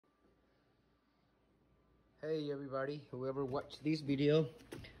Hey everybody, whoever watched this video,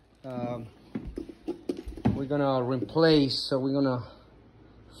 we're gonna replace, so we're gonna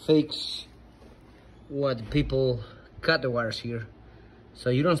fix what people cut the wires here. So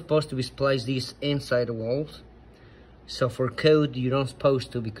you don't supposed to be splice these inside the walls. So for code, you don't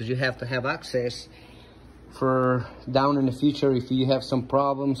supposed to, because you have to have access for down in the future. If you have some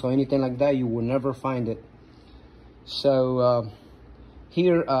problems or anything like that, you will never find it. So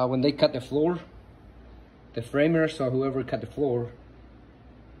here, when they cut the floor, the framers or whoever cut the floor,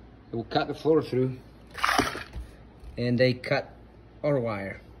 they will cut the floor through and they cut our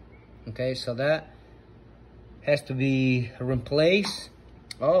wire. Okay, so that has to be replaced.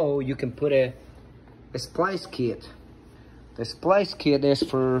 Oh, you can put a splice kit. The splice kit is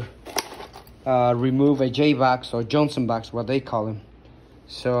for remove a J box or Johnson box, what they call them.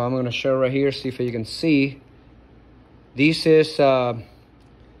 So I'm gonna show right here, see if you can see. This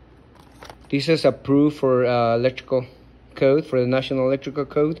is approved for electrical code, for the National Electrical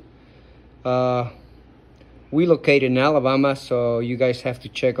Code. We located in Alabama, so you guys have to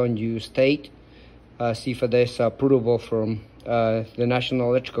check on your state, see if there's approval from the National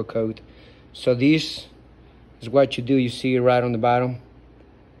Electrical Code. So this is what you do. You see it right on the bottom.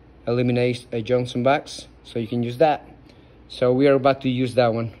 Eliminate a Johnson box, so you can use that. So we are about to use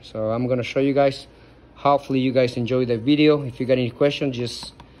that one. So I'm gonna show you guys. Hopefully you guys enjoy the video. If you got any questions,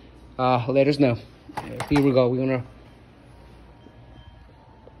 just let us know. Here we go. We're gonna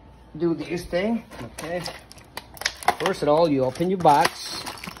do this thing. Okay. First of all, you open your box.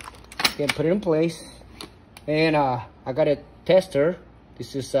 Okay, put it in place. And I got a tester.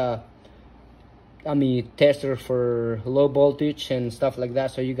 This is tester for low voltage and stuff like that.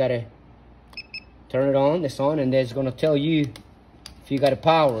 So you gotta turn it on. It's on, and it's gonna tell you if you got a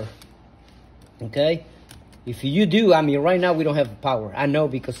power. Okay. If you do, right now we don't have power. I know,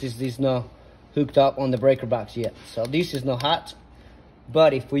 because this is not hooked up on the breaker box yet. So this is not hot.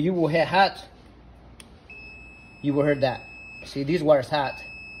 But if you will hit hot, you will hear that. See, this wire is hot.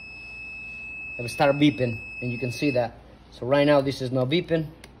 It will start beeping, and you can see that. So right now this is not beeping.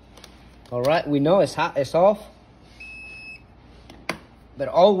 All right, we know it's hot, it's off. But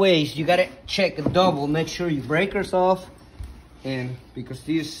always you gotta check a double, make sure your breaker's off, and because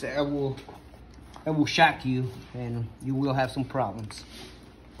this it will shock you and you will have some problems.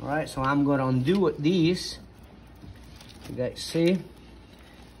 All right, so I'm gonna undo these. You guys see,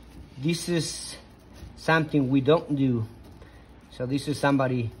 this is something we don't do. So this is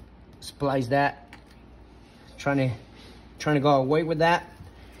somebody spliced that, trying to go away with that,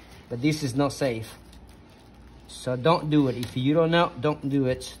 but this is not safe. So don't do it. If you don't know, don't do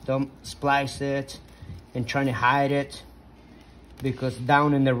it. Don't splice it and trying to hide it, because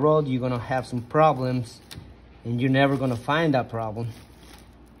down in the road you're gonna have some problems and you're never gonna find that problem.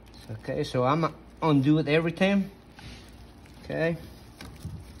 Okay, so I'm undo it every time. Okay,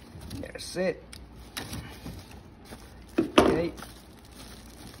 that's it. Okay,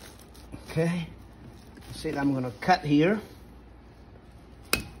 that's it. I'm gonna cut here.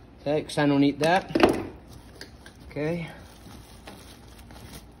 Okay, because I don't need that. Okay,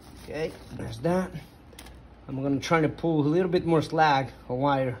 there's that. I'm gonna try to pull a little bit more slag or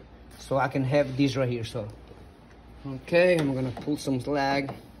wire so I can have this right here. So, okay, I'm gonna pull some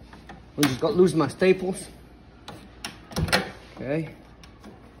slag. I just got lose my staples. Okay,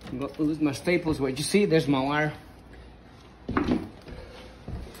 I'm gonna lose my staples. What you see? There's my wire.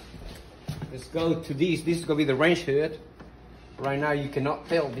 Let's go to this. This is gonna be the wrench hood. Right now you cannot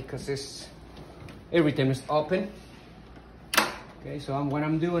tell because everything is open. Okay, so what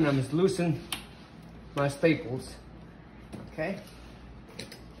I'm doing, I'm just loosening my staples. Okay,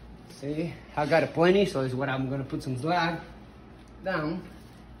 see, I got a plenty, so is what I'm gonna put some slag down.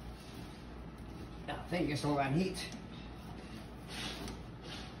 I think it's all I need.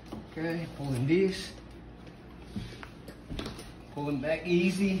 Okay, pulling this, pulling back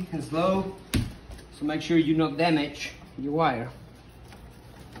easy and slow, so make sure you don't damage your wire.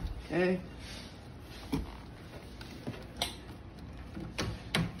 Okay.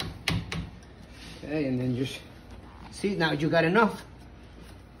 Okay, and then just see, now you got enough.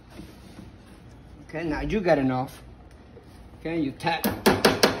 Okay, now you got enough. Okay, you tap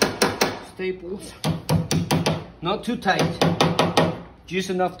staples, not too tight, just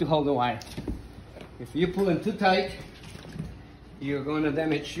enough to hold the wire. If you're pulling too tight, you're going to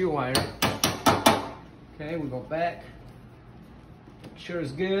damage your wire. Okay, we go back, make sure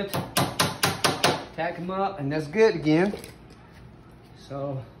it's good, tack them up, and that's good again.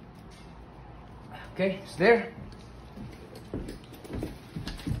 So okay, it's there.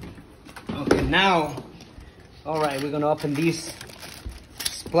 Okay, now, all right, we're gonna open this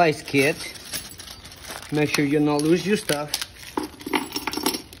splice kit. Make sure you don't lose your stuff.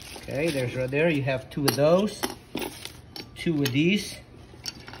 Okay, there's right there. You have 2 of those, 2 of these,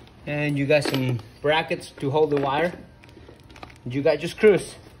 and you got some brackets to hold the wire. And you got your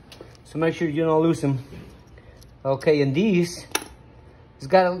screws. So make sure you don't lose them. Okay, and these, it's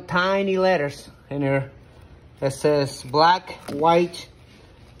got tiny letters in there that says black, white,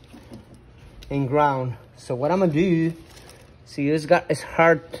 and ground. So what I'm gonna do, see, it's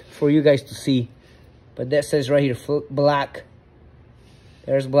hard for you guys to see, but that says right here, black.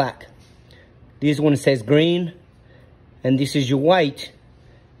 There's black. This one says green, and this is your white.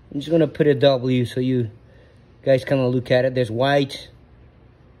 I'm just gonna put a W so you guys kind of look at it. There's white,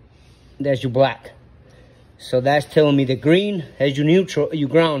 there's your black. So that's telling me the green as your neutral, your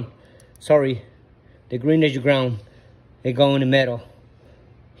ground. Sorry, the green is your ground. They go in the middle.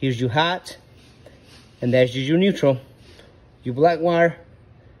 Here's your hot, and that's your neutral. Your black wire,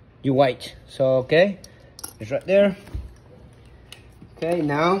 your white. So, okay, it's right there. Okay,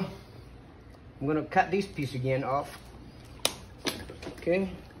 now I'm gonna cut this piece again off. Okay,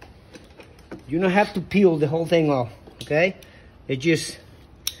 you don't have to peel the whole thing off. Okay, it just,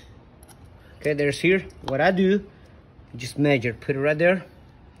 okay, there's here. What I do, just measure, put it right there.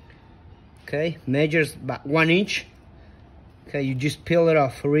 Okay, measures about 1 inch. Okay, you just peel it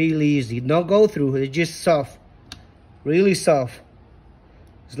off really easy. Don't go through, it's just soft, really soft.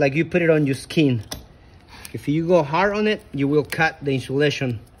 It's like you put it on your skin. If you go hard on it, you will cut the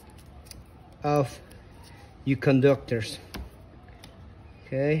insulation of your conductors.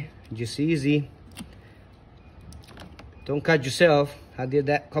 Okay, just easy. Don't cut yourself. I did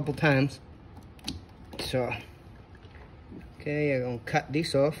that a couple times. So, okay, I'm gonna cut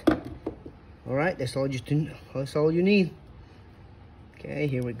this off. All right, that's all you need. Okay,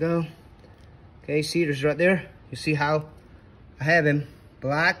 here we go. Okay, see, there's right there. You see how I have him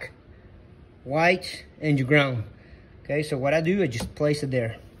black, white, and your ground. Okay, so what I do, I just place it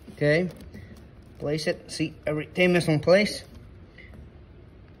there. Okay, place it. See, everything is on place.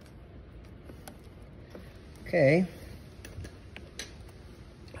 Okay,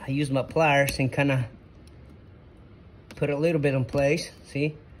 I use my pliers and kind of put a little bit in place.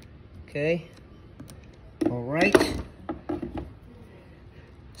 See, okay, all right.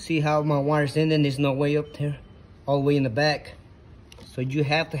 See how my wire's in, and there's no way up there, all the way in the back. So you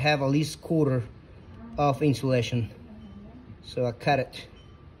have to have at least 1/4 of insulation. So I cut it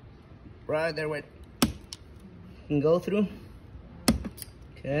right there where it can go through.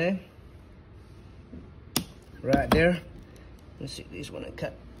 Okay, right there. Let's see, this one I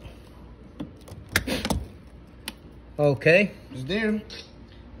cut. Okay, it's there.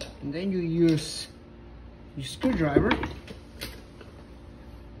 And then you use your screwdriver.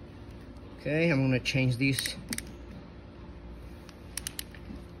 Okay, I'm gonna change this.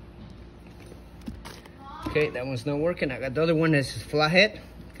 Okay, that one's not working. I got the other one that's flathead.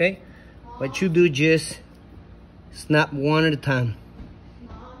 Okay, what you do, just snap one at a time.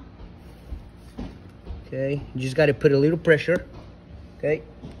 Okay, you just got to put a little pressure. Okay,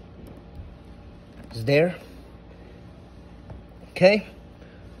 it's there. Okay,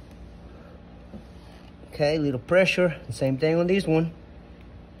 okay, little pressure. Same thing on this one.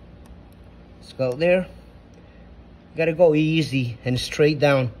 Let's go there. You gotta go easy and straight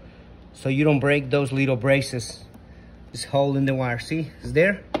down, so you don't break those little braces. Just holding the wire. See, it's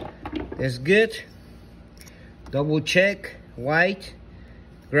there. That's good. Double check. White,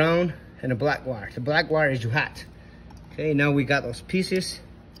 ground, and a black wire. The black wire is your hot. Okay, now we got those pieces.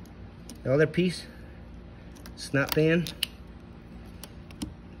 The other piece, snap in.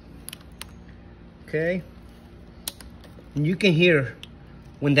 Okay, and you can hear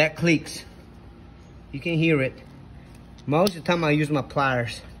when that clicks. You can hear it. Most of the time I use my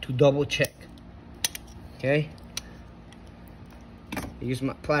pliers to double check. Okay, I use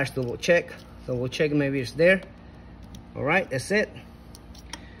my pliers to double check, maybe it's there. All right, that's it.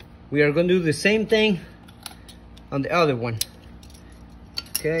 We are gonna do the same thing on the other one.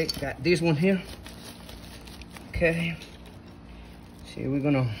 Okay, got this one here. Okay, see, we're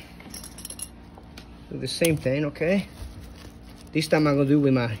gonna do the same thing. Okay, this time I'm gonna do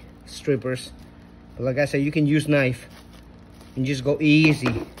with my strippers, but like I said, you can use knife and just go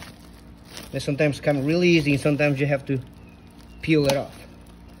easy. They sometimes come really easy, and sometimes you have to peel it off.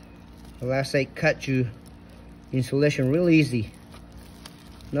 But like I say, cut your insulation real easy.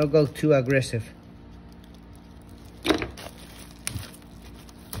 Not go too aggressive.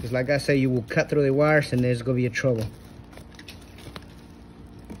 Because like I say, you will cut through the wires and there's gonna be a trouble.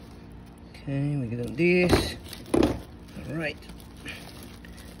 Okay, we get on this. All right.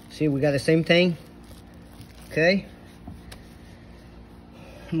 See, we got the same thing. Okay.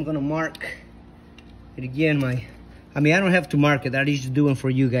 I'm gonna mark And again, I don't have to mark it. I'm just doing for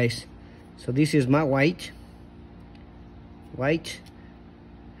you guys. So this is my white,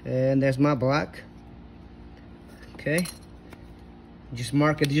 and that's my black. Okay, just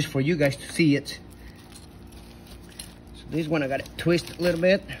mark it just for you guys to see it. So this one I got to twist a little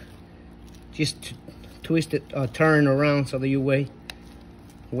bit, just to twist it, turn around so that you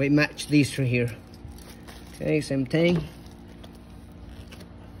match these right here. Okay, same thing.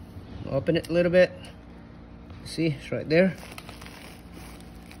 Open it a little bit. See, it's right there.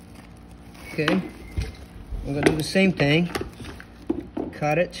 Okay, I'm gonna do the same thing.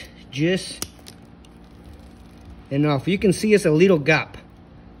 Cut it just enough. You can see it's a little gap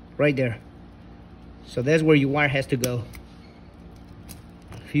right there. So that's where your wire has to go.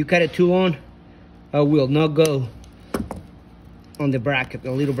 If you cut it too long, I will not go on the bracket,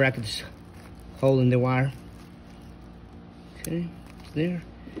 the little brackets holding the wire. Okay, it's there.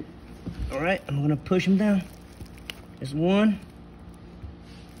 All right, I'm gonna push them down. There's one.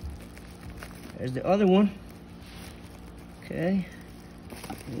 There's the other one. Okay,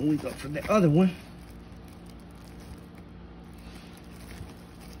 and we go for the other one.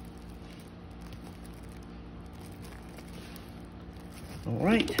 All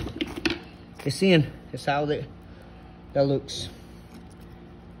right, it's in. It's how that looks.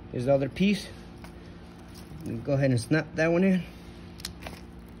 Here's the other piece. Go ahead and snap that one in.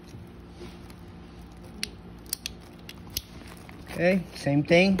 Okay, same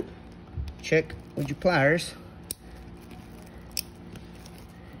thing. Check with your pliers.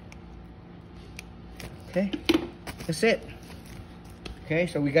 Okay, that's it. Okay,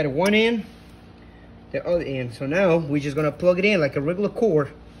 so we got one in, the other end. So now we're just gonna plug it in like a regular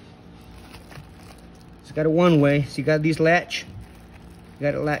cord. It's got a one way. So you got this latch.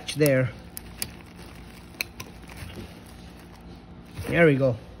 You got a latch there. There we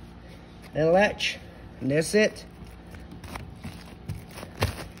go. That latch, and that's it.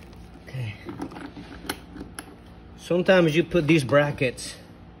 Okay. Sometimes you put these brackets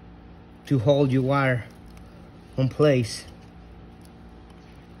to hold your wire on place.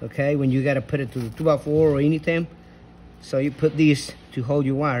 Okay, when you gotta put it to the 2x4 or anything. So you put these to hold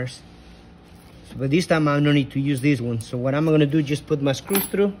your wires. So, but this time I don't need to use this one. So what I'm gonna do, just put my screws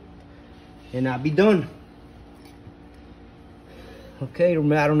through and I'll be done. Okay, I don't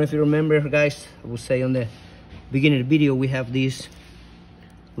know if you remember, guys, I will say on the beginning of the video, we have these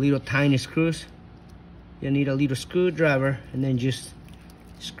little tiny screws. You need a little screwdriver and then just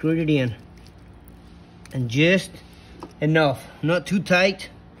screw it in. And just enough, not too tight,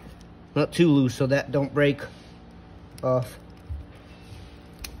 not too loose, so that don't break off.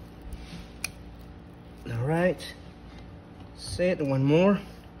 All right, set one more.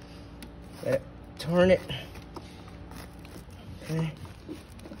 Turn it. Okay.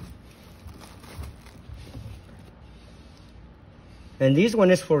 And this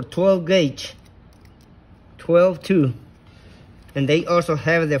one is for 12 gauge, 12-2, and they also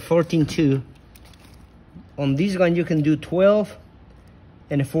have the 14-2. On this one you can do 12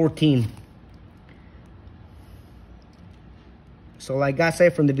 and 14. So like I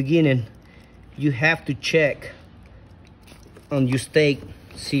said from the beginning, you have to check on your stake,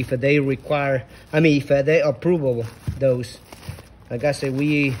 see if they require, if they approvable those. Like I said,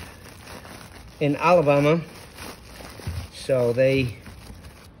 we in Alabama, so they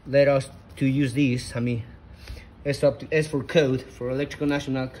let us to use these. It's for code, for electrical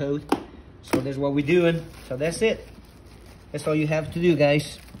national code. So that's what we're doing. So that's it. That's all you have to do,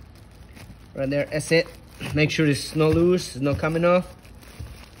 guys. Right there, that's it. Make sure it's not loose, it's not coming off.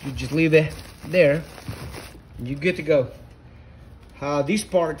 You just leave it there, and you're good to go. These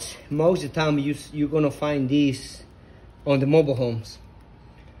parts, most of the time, you're gonna find these on the mobile homes,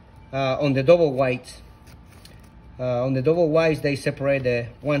 on the double whites. On the double whites, they separate the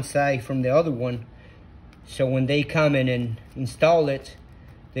one side from the other one. So when they come in and install it,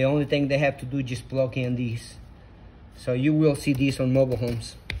 the only thing they have to do is just plug in these. So you will see these on mobile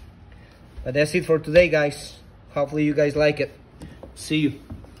homes. But that's it for today, guys. Hopefully you guys like it. See you.